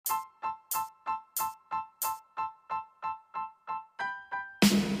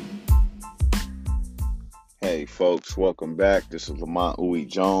Hey folks, welcome back. This is Lamont Uwe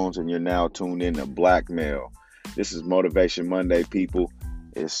Jones, and you're now tuned in to Blackmail. This is Motivation Monday, people.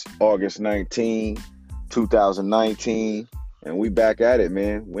 It's August 19, 2019, and we back at it,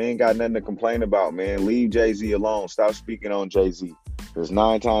 man. We ain't got nothing to complain about, man. Leave Jay-Z alone. Stop speaking on Jay-Z. Because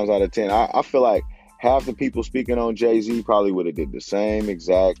 9 times out of 10, I feel like half the people speaking on Jay-Z probably would have did the same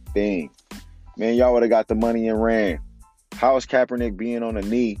exact thing. Man, y'all would have got the money and ran. How is Kaepernick being on a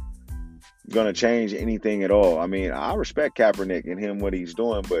knee gonna change anything at all? I mean, I respect Kaepernick and him what he's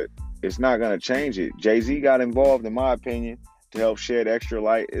doing, but it's not gonna change it. Jay-Z got involved, in my opinion, to help shed extra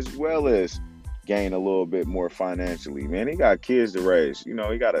light as well as gain a little bit more financially. Man, he got kids to raise. You know,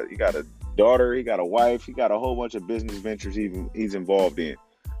 he got a daughter, he got a wife, he got a whole bunch of business ventures he's involved in.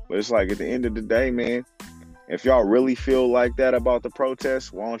 But it's like at the end of the day, man, if y'all really feel like that about the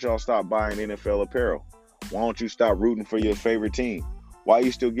protests, why don't y'all stop buying NFL apparel? Why don't you stop rooting for your favorite team? Why are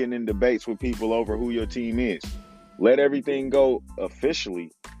you still getting in debates with people over who your team is? Let everything go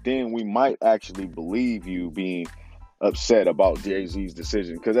officially. Then we might actually believe you being upset about Jay-Z's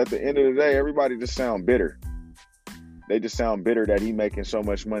decision. Because at the end of the day, everybody just sound bitter. They just sound bitter that he making so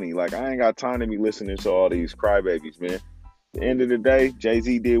much money. Like, I ain't got time to be listening to all these crybabies, man. At the end of the day,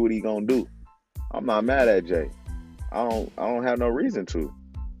 Jay-Z did what he gonna do. I'm not mad at Jay. I don't have no reason to.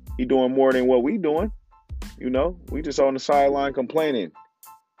 He doing more than what we doing. You know, we just on the sideline complaining.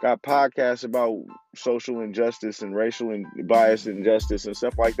 Got podcasts about social injustice and racial and bias injustice and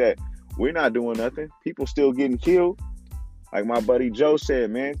stuff like that. We're not doing nothing. People still getting killed. Like my buddy Joe said,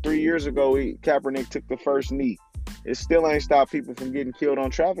 man, 3 years ago, Kaepernick took the first knee. It still ain't stopped people from getting killed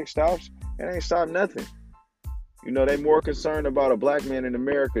on traffic stops. It ain't stopped nothing. You know, they more concerned about a black man in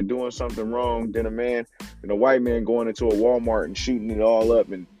America doing something wrong than a white man going into a Walmart and shooting it all up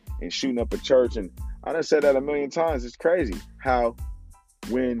and shooting up a church. And I done said that a million times. It's crazy how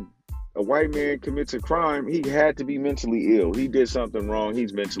when a white man commits a crime, he had to be mentally ill. He did something wrong.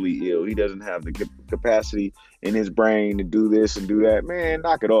 He's mentally ill. He doesn't have the capacity in his brain to do this and do that. Man,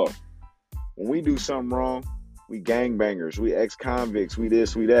 knock it off. When we do something wrong, we gangbangers, we ex-convicts, we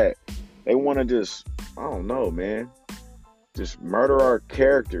this, we that. They want to just, I don't know, man, just murder our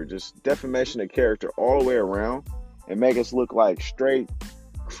character, just defamation of character all the way around and make us look like straight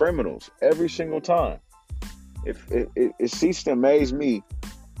criminals every single time. It ceased to amaze me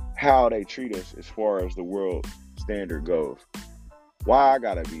how they treat us as far as the world standard goes. Why I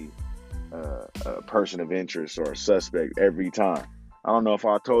gotta be a person of interest or a suspect every time? I don't know if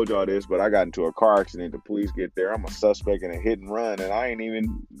I told y'all this, but I got into a car accident. The police get there. I'm a suspect in a hit and run, and I ain't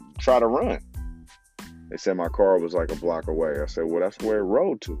even try to run. They said my car was like a block away. I said, well, that's where it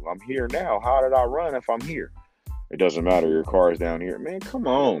rode to. I'm here now. How did I run if I'm here? It doesn't matter. Your car is down here. Man, come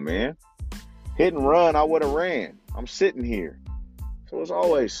on, man. Hit and run, I would have ran. I'm sitting here. So it's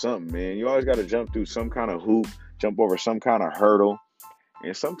always something, man. You always got to jump through some kind of hoop, jump over some kind of hurdle.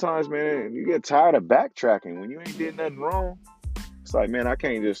 And sometimes, man, you get tired of backtracking. When you ain't did nothing wrong, it's like, man, I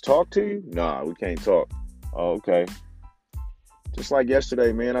can't just talk to you? Nah, we can't talk. Oh, okay. Just like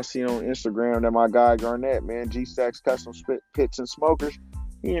yesterday, man, I seen on Instagram that my guy Garnett, man, G-Stacks Custom Pits and Smokers,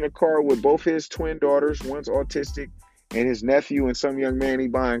 he in a car with both his twin daughters, one's autistic, and his nephew and some young man he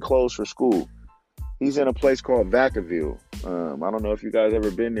buying clothes for school. He's in a place called Vacaville. I don't know if you guys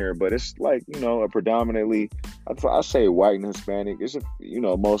ever been there, but it's like, you know, a predominantly, I say white and Hispanic. It's,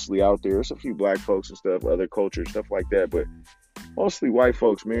 mostly out there. It's a few black folks and stuff, other cultures, stuff like that. But mostly white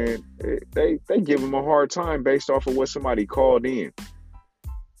folks, man, they give him a hard time based off of what somebody called in,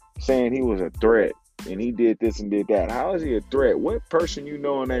 saying he was a threat and he did this and did that. How is he a threat? What person you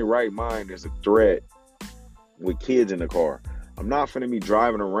know in their right mind is a threat with kids in the car? I'm not finna be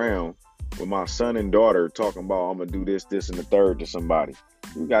driving around with my son and daughter talking about I'm gonna do this, and the third to somebody.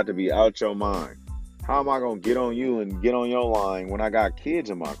 You got to be out your mind. How am I gonna get on you and get on your line when I got kids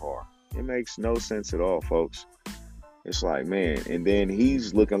in my car? It makes no sense at all, folks. It's like, man, and then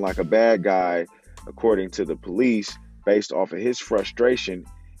he's looking like a bad guy according to the police based off of his frustration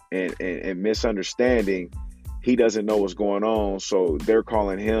and misunderstanding. He doesn't know what's going on, so they're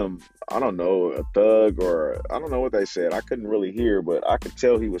calling him, I don't know, a thug, or I don't know what they said. I couldn't really hear, but I could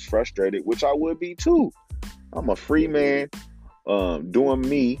tell he was frustrated, which I would be too. I'm a free man, doing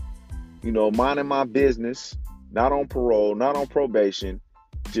me, minding my business, not on parole, not on probation,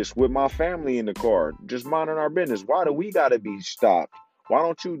 just with my family in the car, just minding our business. Why do we got to be stopped? Why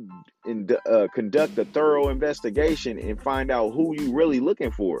don't you conduct a thorough investigation and find out who you really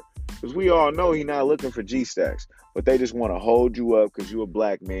looking for? Because we all know he's not looking for G-Stacks, but they just want to hold you up because you a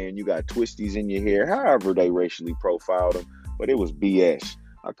black man, you got twisties in your hair, however they racially profiled him, but it was BS.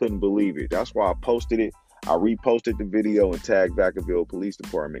 I couldn't believe it. That's why I posted it. I reposted the video and tagged Vacaville Police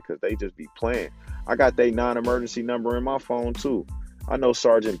Department because they just be playing. I got their non-emergency number in my phone too. I know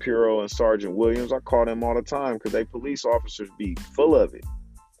Sergeant Puro and Sergeant Williams. I call them all the time because they police officers be full of it.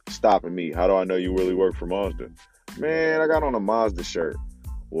 Stopping me. How do I know you really work for Mazda? Man, I got on a Mazda shirt.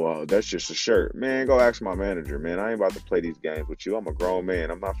 Well, that's just a shirt. Man, go ask my manager, man. I ain't about to play these games with you. I'm a grown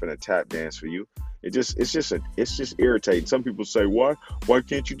man. I'm not finna tap dance for you. It's just irritating. Some people say, why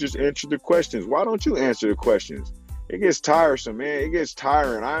can't you just answer the questions? Why don't you answer the questions? It gets tiresome, man. It gets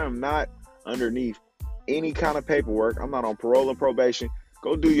tiring. I am not underneath any kind of paperwork. I'm not on parole and probation.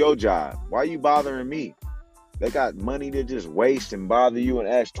 Go do your job. Why are you bothering me? They got money to just waste and bother you and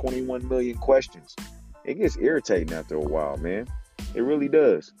ask 21 million questions. It gets irritating after a while, man. It really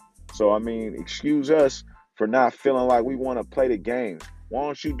does. So, I mean, excuse us for not feeling like we want to play the games. Why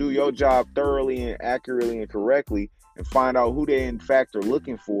don't you do your job thoroughly and accurately and correctly and find out who they in fact are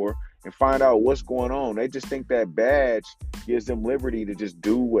looking for and find out what's going on. They just think that badge gives them liberty to just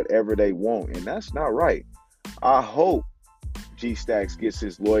do whatever they want, and that's not right. I hope G-Stacks gets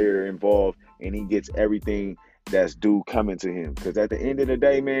his lawyer involved and he gets everything that's due coming to him, because at the end of the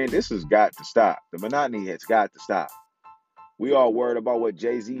day, man, this has got to stop. The monotony has got to stop. We all worried about what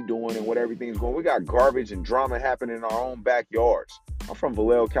Jay-Z doing and what everything's going. We got garbage and drama happening in our own backyards. I'm from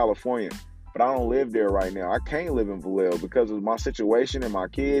Vallejo, California, but I don't live there right now. I can't live in Vallejo because of my situation and my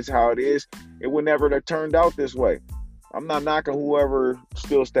kids, how it is. It would never have turned out this way. I'm not knocking whoever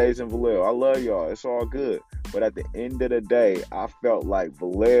still stays in Vallejo. I love y'all. It's all good. But at the end of the day, I felt like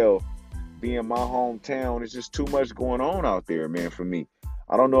Vallejo being my hometown, is just too much going on out there, man, for me.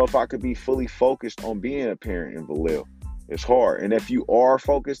 I don't know if I could be fully focused on being a parent in Vallejo. It's hard. And if you are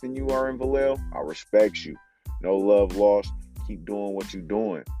focused and you are in Vallejo, I respect you. No love lost. Keep doing what you're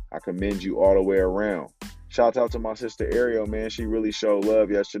doing. I commend you all the way around. Shout out to my sister Ariel, man. She really showed love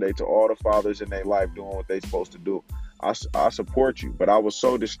yesterday to all the fathers in their life doing what they're supposed to do. I support you, but I was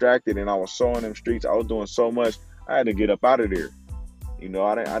so distracted and I was so in them streets. I was doing so much. I had to get up out of there. You know,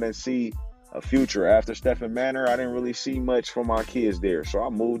 I didn't see a future after Stephen Manor. I didn't really see much for my kids there, so I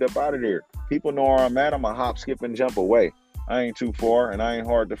moved up out of there. People know where I'm at. I'm a hop, skip, and jump away. I ain't too far, and I ain't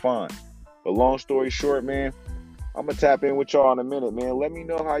hard to find. But long story short, man, I'm going to tap in with y'all in a minute, man. Let me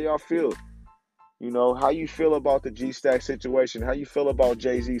know how y'all feel. You know, how you feel about the G-Stack situation, how you feel about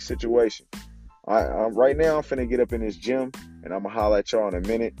Jay-Z's situation. Right now, I'm finna get up in this gym, and I'm going to holler at y'all in a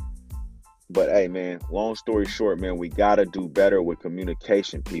minute. But, hey, man, long story short, man, we got to do better with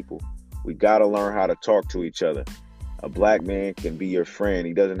communication, people. We got to learn how to talk to each other. A black man can be your friend.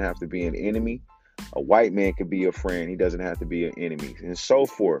 He doesn't have to be an enemy. A white man can be your friend. He doesn't have to be an enemy, and so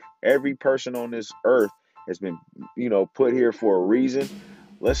forth. Every person on this earth has been, put here for a reason.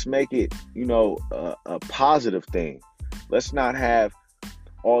 Let's make it, a positive thing. Let's not have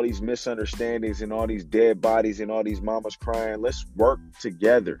all these misunderstandings and all these dead bodies and all these mamas crying. Let's work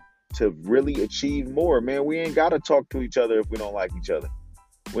together to really achieve more, man. We ain't got to talk to each other if we don't like each other.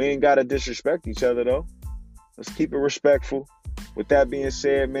 We ain't got to disrespect each other, though. Let's keep it respectful. With that being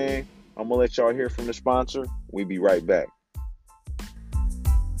said, man, I'm going to let y'all hear from the sponsor. We'll be right back.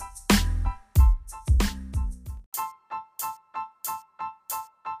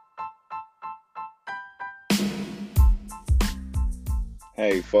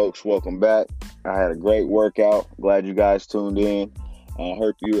 Hey, folks, welcome back. I had a great workout. Glad you guys tuned in. I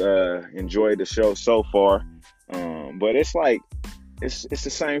hope you enjoyed the show so far. But it's like, it's the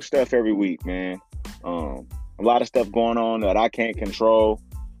same stuff every week, man. A lot of stuff going on that I can't control.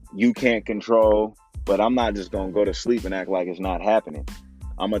 You can't control. But I'm not just going to go to sleep and act like it's not happening.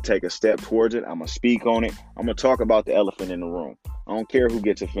 I'm going to take a step towards it. I'm going to speak on it. I'm going to talk about the elephant in the room. I don't care who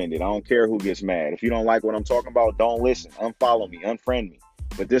gets offended. I don't care who gets mad. If you don't like what I'm talking about, don't listen. Unfollow me. Unfriend me.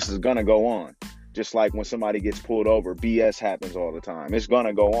 But this is going to go on. Just like when somebody gets pulled over, BS happens all the time. It's going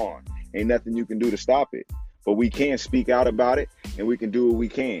to go on. Ain't nothing you can do to stop it. But we can speak out about it, and we can do what we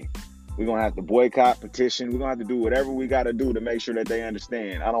can. We're going to have to boycott, petition. We're going to have to do whatever we got to do to make sure that they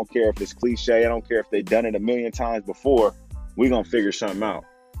understand. I don't care if it's cliche. I don't care if they've done it a million times before. We're going to figure something out.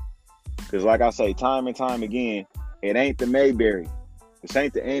 Because like I say, time and time again, it ain't the Mayberry. This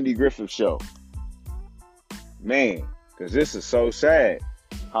ain't the Andy Griffith Show. Man, because this is so sad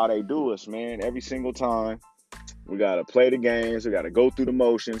how they do us, man. Every single time. We got to play the games. We got to go through the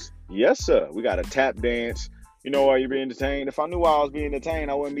motions. Yes, sir. We got to tap dance. You know why you're being detained? If I knew why I was being detained,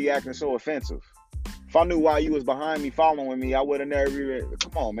 I wouldn't be acting so offensive. If I knew why you was behind me, following me, I would have never even...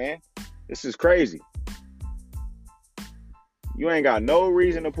 Come on, man. This is crazy. You ain't got no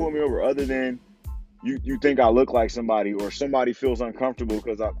reason to pull me over other than you think I look like somebody or somebody feels uncomfortable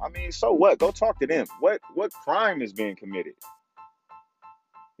because I mean, so what? Go talk to them. What crime is being committed?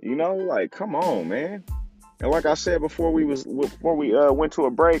 Like, come on, man. And like I said before we went to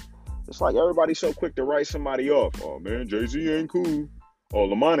a break, it's like everybody's so quick to write somebody off. Oh man, Jay-Z ain't cool. Oh,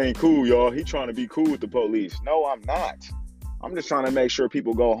 Lamont ain't cool, y'all. He trying to be cool with the police. No, I'm not. I'm just trying to make sure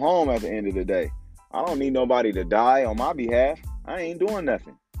people go home at the end of the day. I don't need nobody to die on my behalf. I ain't doing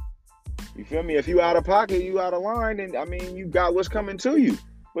nothing. You feel me? If you out of pocket, you out of line, and I mean, you got what's coming to you.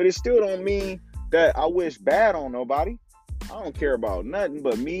 But it still don't mean that I wish bad on nobody. I don't care about nothing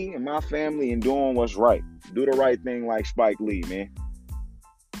but me and my family and doing what's right. Do the right thing like Spike Lee, man.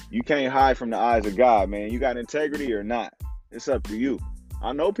 You can't hide from the eyes of God, man. You got integrity or not. It's up to you.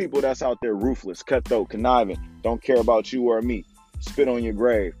 I know people that's out there ruthless, cutthroat, conniving, don't care about you or me, spit on your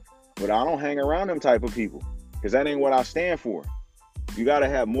grave. But I don't hang around them type of people because that ain't what I stand for. You got to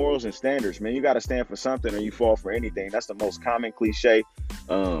have morals and standards, man. You got to stand for something or you fall for anything. That's the most common cliche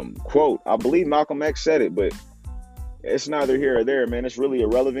quote. I believe Malcolm X said it, but it's neither here or there, man. It's really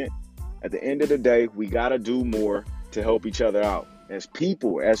irrelevant. At the end of the day, we got to do more to help each other out as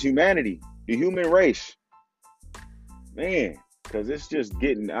people, as humanity, the human race. Man, because it's just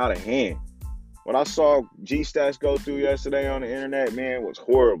getting out of hand. What I saw G-Stacks go through yesterday on the internet, man, was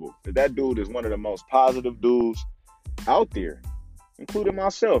horrible. That dude is one of the most positive dudes out there, including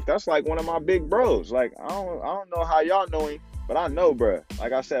myself. That's like one of my big bros. Like, I don't know how y'all know him, but I know, bruh.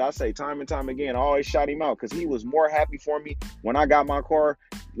 Like I said, I say time and time again, I always shout him out because he was more happy for me when I got my car,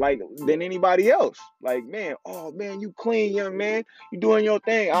 like, than anybody else. Like, man, oh, man, you clean, young man. You doing your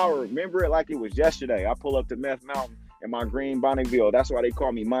thing. I remember it like it was yesterday. I pull up to Meth Mountain in my green Bonneville. That's why they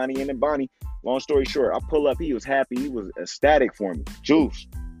call me Monty and Bonnie. Long story short, I pull up. He was happy. He was ecstatic for me. Juice.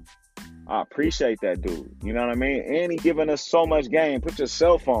 I appreciate that dude. You know what I mean? And he giving us so much game. Put your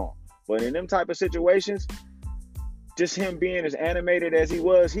cell phone. But in them type of situations, just him being as animated as he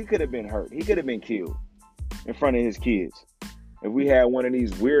was, he could have been hurt. He could have been killed in front of his kids. If we had one of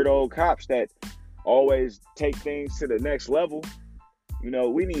these weird old cops that always take things to the next level, you know,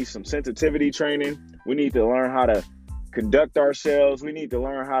 we need some sensitivity training. We need to learn how to conduct ourselves. We need to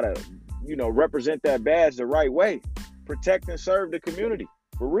learn how to, you know, represent that badge the right way. Protect and serve the community.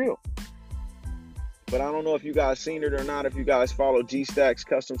 For real. But I don't know if you guys seen it or not. If you guys follow G-Stacks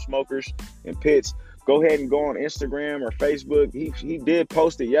Custom Smokers and Pits, go ahead and go on Instagram or Facebook. He did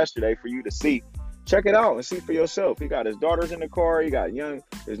post it yesterday for you to see. Check it out and see for yourself. He got his daughters in the car. He got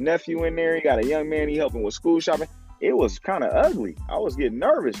his nephew in there. He got a young man he helping with school shopping. It was kind of ugly. I was getting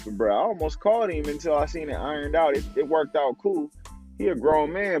nervous for bro. I almost called him until I seen it ironed out. It worked out cool. He a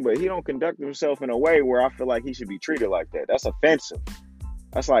grown man, but he don't conduct himself in a way where I feel like he should be treated like that. That's offensive.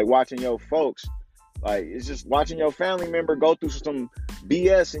 That's like watching your folks. Like, it's just watching your family member go through some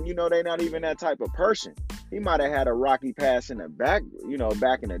BS and you know they not even that type of person. He might have had a rocky past in the back, you know,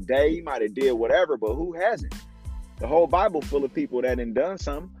 back in the day. He might have did whatever, but who hasn't? The whole Bible full of people that done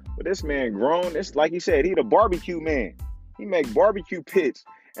something. But this man grown. It's like he said, he the barbecue man. He make barbecue pits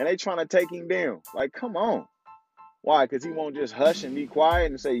and they trying to take him down. Like, come on. Why? Because he won't just hush and be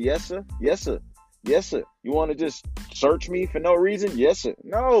quiet and say, yes, sir, yes, sir, yes, sir. You want to just search me for no reason? Yes, sir.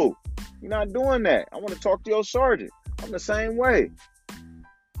 No. You're not doing that. I want to talk to your sergeant. I'm the same way.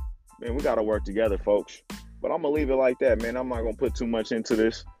 Man, we got to work together, folks. But I'm going to leave it like that, man. I'm not going to put too much into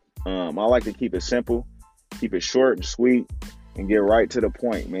this. I like to keep it simple, keep it short and sweet, and get right to the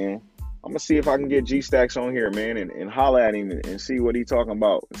point, man. I'm going to see if I can get G-Stacks on here, man, and holler at him and see what he talking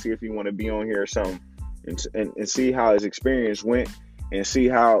about. And see if he want to be on here or something and see how his experience went and see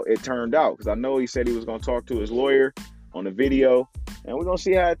how it turned out. Because I know he said he was going to talk to his lawyer on the video. And we're going to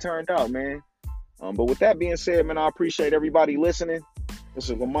see how it turned out, man. But with that being said, man, I appreciate everybody listening. This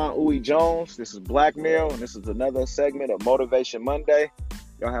is Lamont Uwe Jones. This is Blackmail. And this is another segment of Motivation Monday.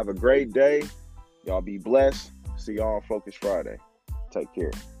 Y'all have a great day. Y'all be blessed. See y'all on Focus Friday. Take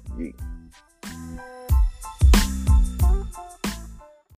care. Yeet.